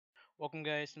Welcome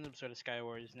guys to an episode of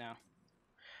Skywars now.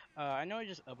 I know I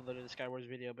just uploaded a Skywars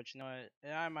video, but you know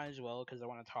what? I might as well because I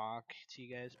want to talk to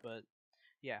you guys. But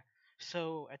yeah,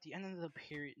 so at the end of the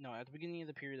period, no, at the beginning of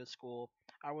the period of school,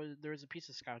 there was a piece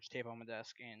of scotch tape on my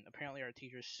desk, and apparently our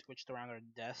teachers switched around our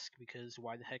desk because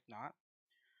why the heck not?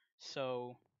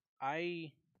 So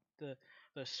I, the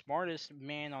the smartest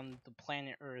man on the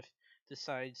planet Earth,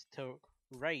 decides to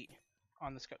write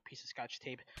on the piece of scotch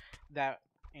tape that,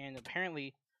 and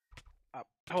apparently,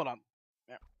 hold on.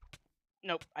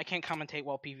 Nope, I can't commentate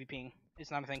while PvPing. It's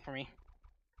not a thing for me.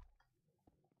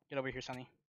 Get over here, Sonny.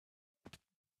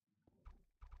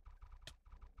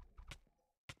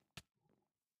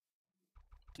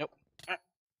 Nope. I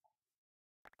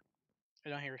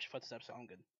don't hear his footsteps, so I'm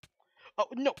good. Oh,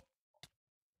 no!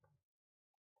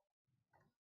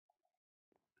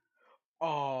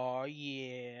 Oh,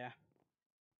 yeah.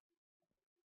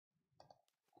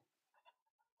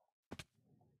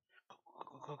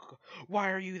 Go.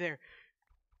 Why are you there?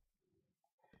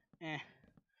 Eh.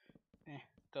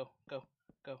 Go.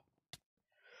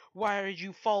 Why did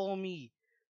you follow me?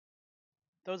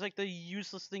 That was like the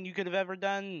useless thing you could have ever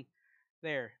done.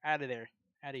 There. Out of there.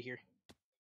 Out of here.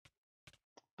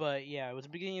 But yeah, it was the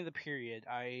beginning of the period.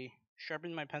 I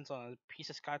sharpened my pencil on a piece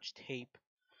of scotch tape,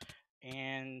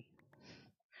 and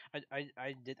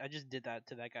I just did that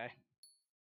to that guy.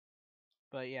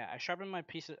 But yeah, I sharpened my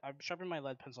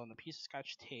lead pencil on a piece of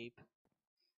scotch tape,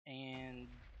 and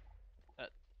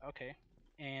okay,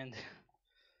 and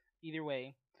either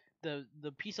way, the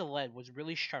piece of lead was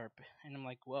really sharp, and I'm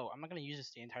like, whoa, I'm not gonna use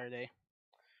this the entire day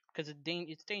because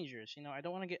it's dangerous. You know, I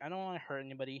don't want to hurt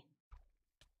anybody,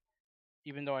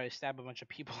 even though I stab a bunch of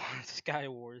people on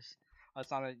Skywars.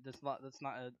 Let's not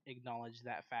acknowledge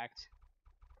that fact.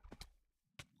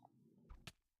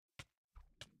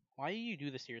 Why do you do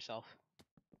this to yourself?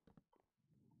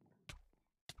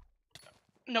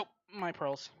 Nope, my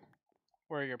pearls.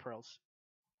 Where are your pearls?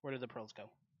 Where did the pearls go?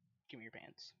 Give me your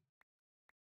pants.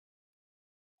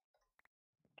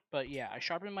 But yeah, I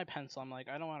sharpened my pencil. I'm like,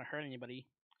 I don't want to hurt anybody.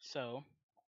 So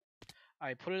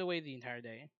I put it away the entire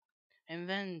day. And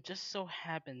then just so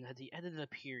happened at the end of the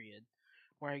period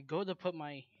where I go to put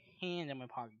my hand in my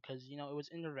pocket because, you know, it was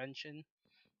intervention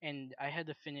and I had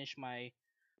to finish my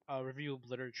review of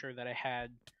literature that I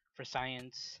had for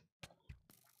science.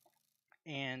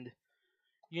 And,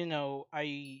 you know,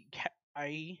 I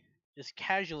just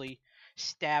casually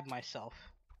stabbed myself.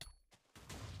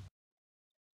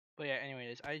 But yeah,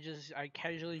 anyways, I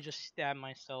casually just stabbed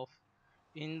myself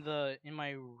in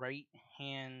my right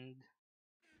hand,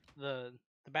 the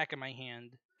back of my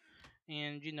hand,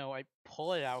 and you know I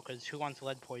pull it out because who wants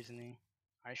lead poisoning?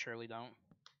 I surely don't.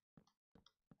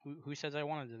 Who says I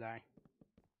wanted to die?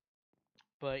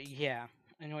 But yeah,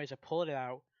 anyways, I pull it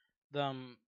out. The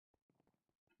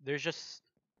there's just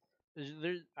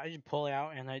I just pull it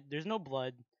out and there's no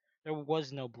blood. There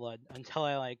was no blood until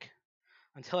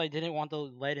I didn't want the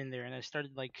lead in there and I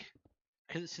started like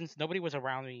cause since nobody was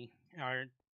around me or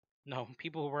no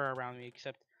people were around me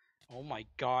except oh my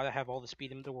god I have all the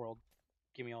speed in the world.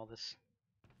 Give me all this.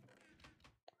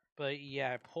 But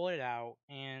yeah, I pull it out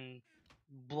and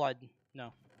blood.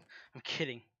 No, I'm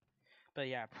kidding. But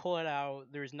yeah, I pull it out.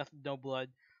 There's nothing, no blood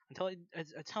until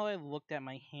I looked at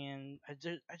my hand. I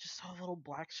just saw a little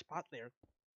black spot there,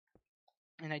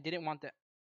 and I didn't want that.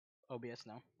 OBS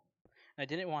no, I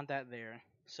didn't want that there.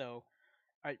 So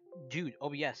I, dude,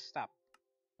 OBS stop.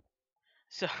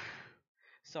 So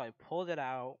so I pulled it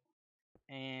out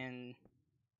and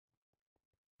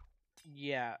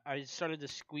yeah, I started to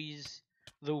squeeze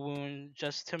the wound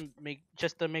just to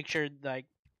make sure like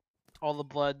all the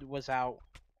blood was out.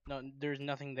 No, there's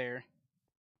nothing there.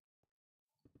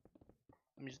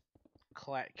 Let me just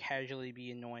casually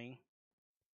be annoying.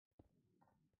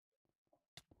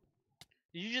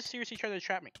 Did you just seriously try to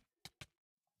trap me?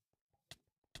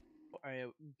 I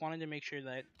wanted to make sure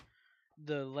that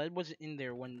the lead wasn't in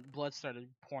there when blood started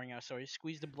pouring out, so I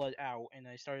squeezed the blood out and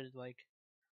I started like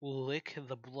lick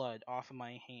the blood off of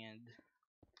my hand.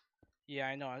 Yeah,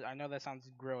 I know that sounds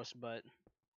gross, but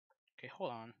okay,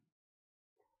 hold on.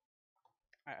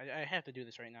 I have to do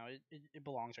this right now. It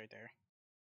belongs right there.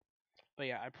 But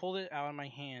yeah, I pulled it out of my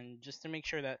hand just to make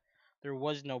sure that there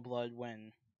was no blood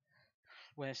when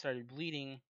I started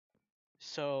bleeding.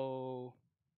 So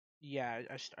yeah,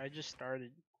 I just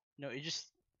started. No, it just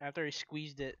after I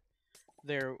squeezed it,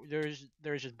 there's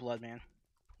just blood, man.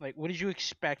 Like, what did you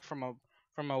expect from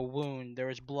a wound? There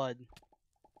was blood.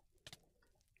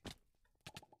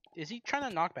 Is he trying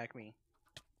to knock back me,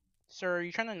 sir? Are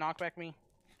you trying to knock back me,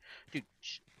 dude?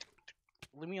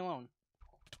 Leave me alone.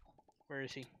 Where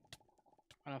is he?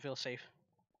 I don't feel safe.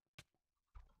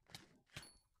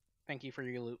 Thank you for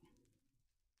your loot.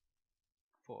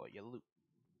 For your loot.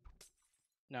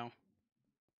 No.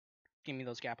 Give me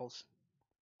those gapples.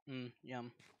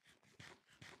 Yum.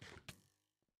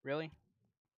 Really?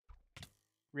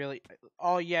 Really?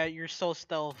 Oh yeah, you're so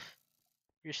stealth.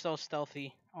 You're so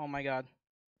stealthy. Oh my god.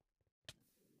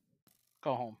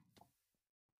 Go home.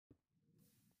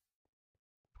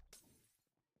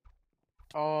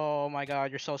 Oh my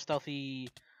god, you're so stealthy.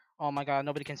 Oh my god,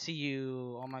 nobody can see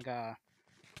you. Oh my god.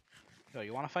 Yo,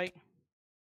 you wanna fight?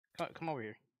 Come over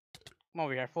here. Come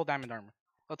over here, full diamond armor.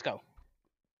 Let's go.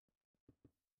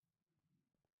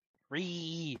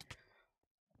 Ree.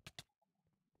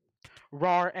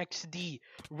 Rar XD.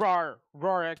 Rar.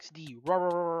 Rar XD. Rar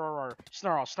rar rar rar rar.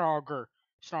 Snarl. Snarger.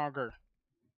 Snarger.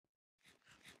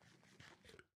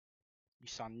 You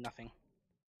saw nothing.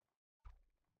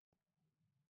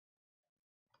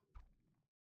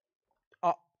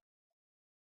 Oh.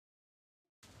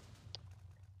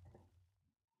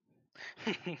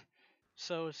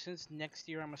 So since next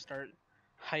year I'm gonna start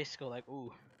high school, like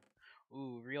ooh,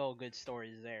 real good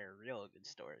stories there, real good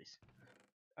stories.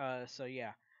 So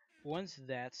yeah, once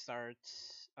that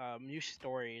starts, new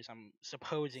stories. I'm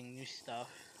supposing new stuff,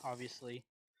 obviously.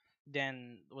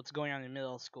 Then what's going on in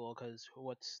middle school? Because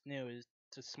what's new is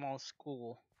it's a small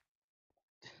school.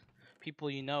 People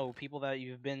you know, people that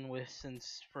you've been with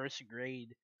since first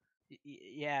grade.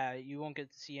 Yeah, you won't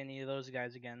get to see any of those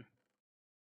guys again.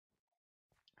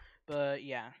 But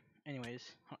yeah. Anyways,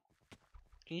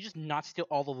 can you just not steal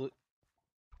all the loot?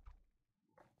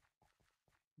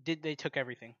 They took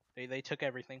everything. They took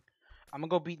everything. I'm gonna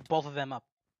go beat both of them up.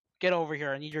 Get over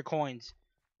here. I need your coins.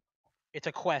 It's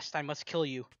a quest. I must kill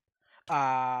you.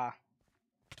 And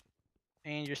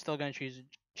you're still gonna choose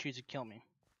to kill me.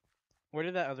 Where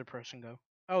did that other person go?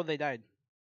 Oh, they died.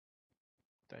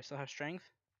 Do I still have strength?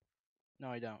 No,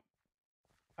 I don't.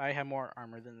 I have more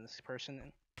armor than this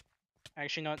person.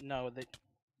 Actually, no.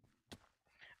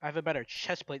 I have a better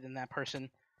chest plate than that person.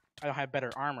 I don't have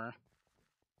better armor.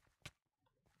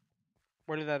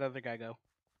 Where did that other guy go?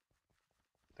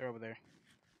 They're over there.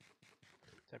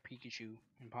 It's that Pikachu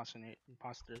imposter.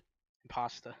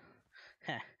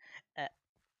 Alright.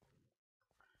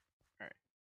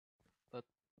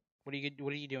 What are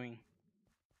you doing?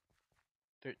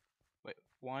 Wait,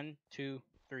 1, 2,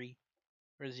 3.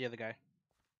 Where's the other guy?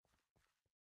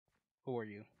 Who are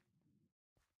you?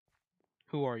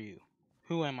 Who are you?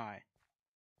 Who am I?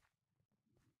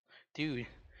 Dude,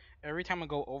 every time I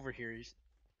go over here, he's...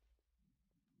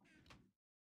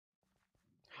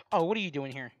 Oh, what are you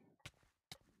doing here?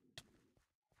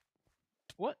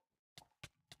 What?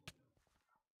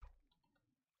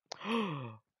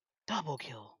 Double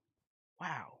kill.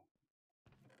 Wow.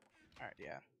 Alright,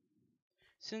 yeah.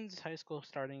 Since high school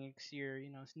starting next year,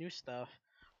 it's new stuff.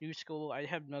 New school. I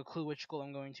have no clue which school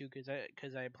I'm going to because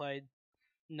I applied.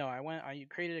 No, I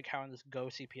created an account in this Go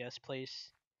CPS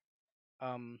place.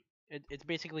 It's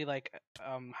basically like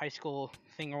high school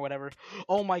thing or whatever.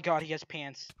 Oh my god, he has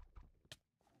pants.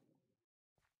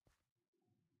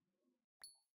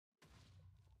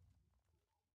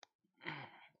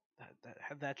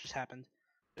 That just happened.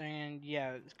 And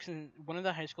yeah, one of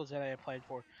the high schools that I applied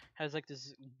for has like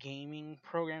this gaming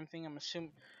program thing. I'm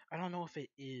assuming I don't know if it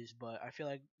is, but I feel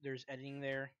like there's editing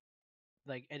there,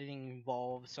 like editing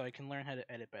involved, so I can learn how to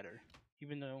edit better.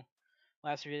 Even though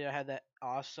last video I had that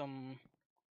awesome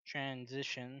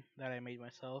transition that I made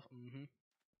myself,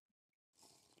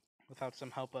 without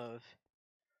some help of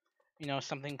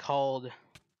something called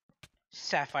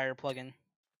Sapphire plugin.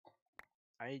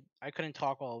 I couldn't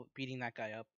talk while beating that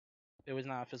guy up. It was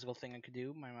not a physical thing I could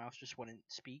do. My mouth just wouldn't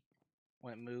speak,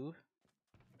 wouldn't move.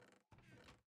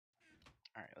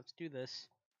 Alright, let's do this.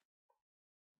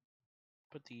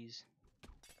 Put these.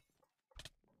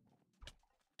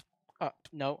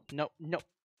 No.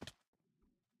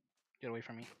 Get away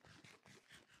from me.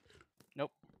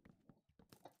 Nope.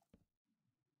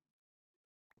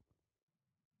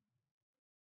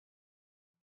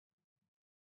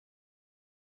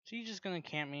 So you just gonna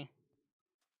camp me?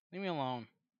 Leave me alone.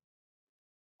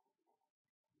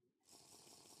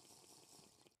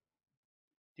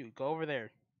 Dude, go over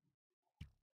there.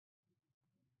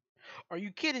 Are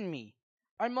you kidding me?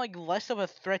 I'm like less of a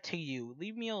threat to you.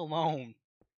 Leave me alone.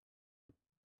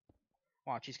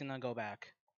 Watch, he's gonna go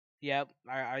back. Yep,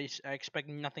 I expect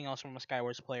nothing else from a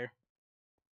Skywars player.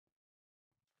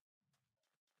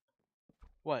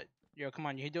 What? Yo, come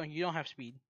on, you don't have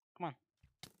speed. Come on.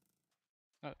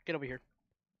 Get over here.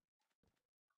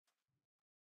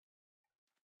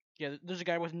 Yeah, there's a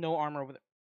guy with no armor over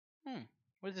there.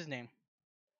 What is his name?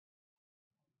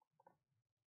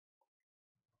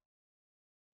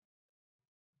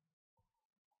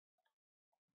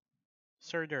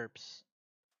 Sir Derps.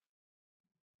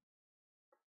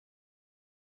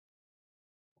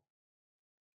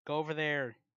 Go over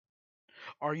there.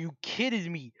 Are you kidding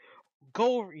me?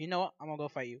 Go over. You know what? I'm gonna go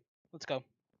fight you. Let's go.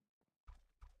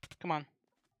 Come on.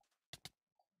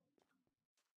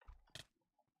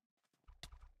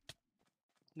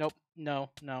 Nope. No.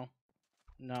 No.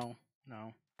 No.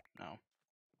 No. No.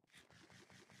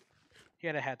 He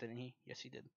had a hat, didn't he? Yes, he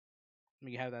did. Let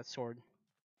me have that sword.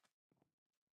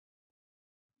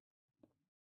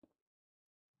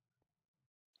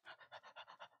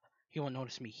 He won't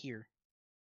notice me here.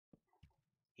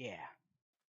 Yeah.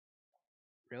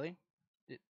 Really?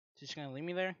 Just gonna leave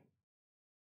me there?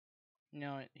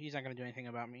 No, he's not gonna do anything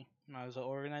about me. Might as well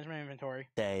organize my inventory.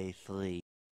 Safely.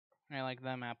 I like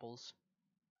them apples.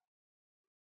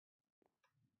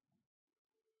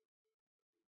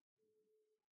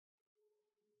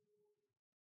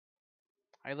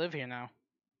 I live here now.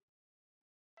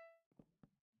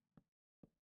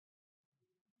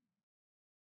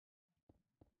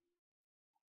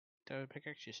 Do I have a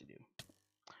pickaxe? Yes, you do.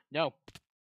 No.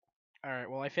 Alright,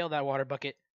 well, I failed that water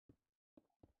bucket.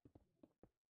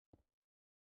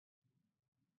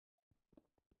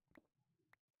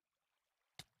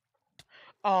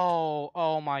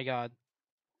 Oh my god.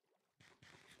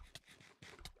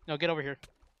 No, get over here.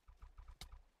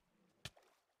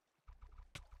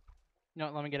 No,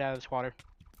 let me get out of this water.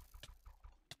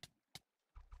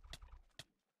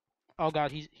 Oh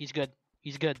god, he's good.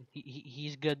 He's good.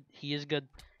 He's good. He is good.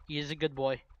 He is a good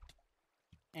boy.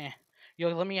 Yo,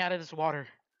 let me out of this water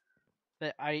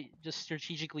that I just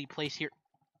strategically place here.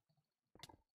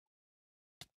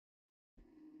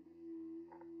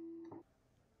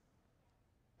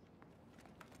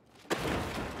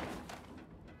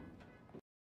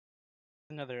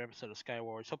 Another episode of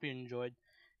Skywars. Hope you enjoyed.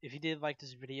 If you did, like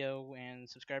this video and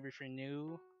subscribe if you're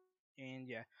new. And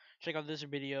yeah, check out this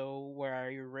video where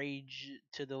I rage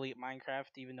to delete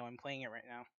Minecraft even though I'm playing it right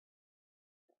now.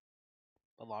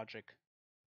 The logic.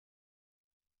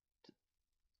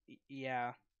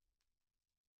 Yeah.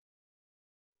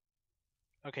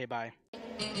 Okay, bye.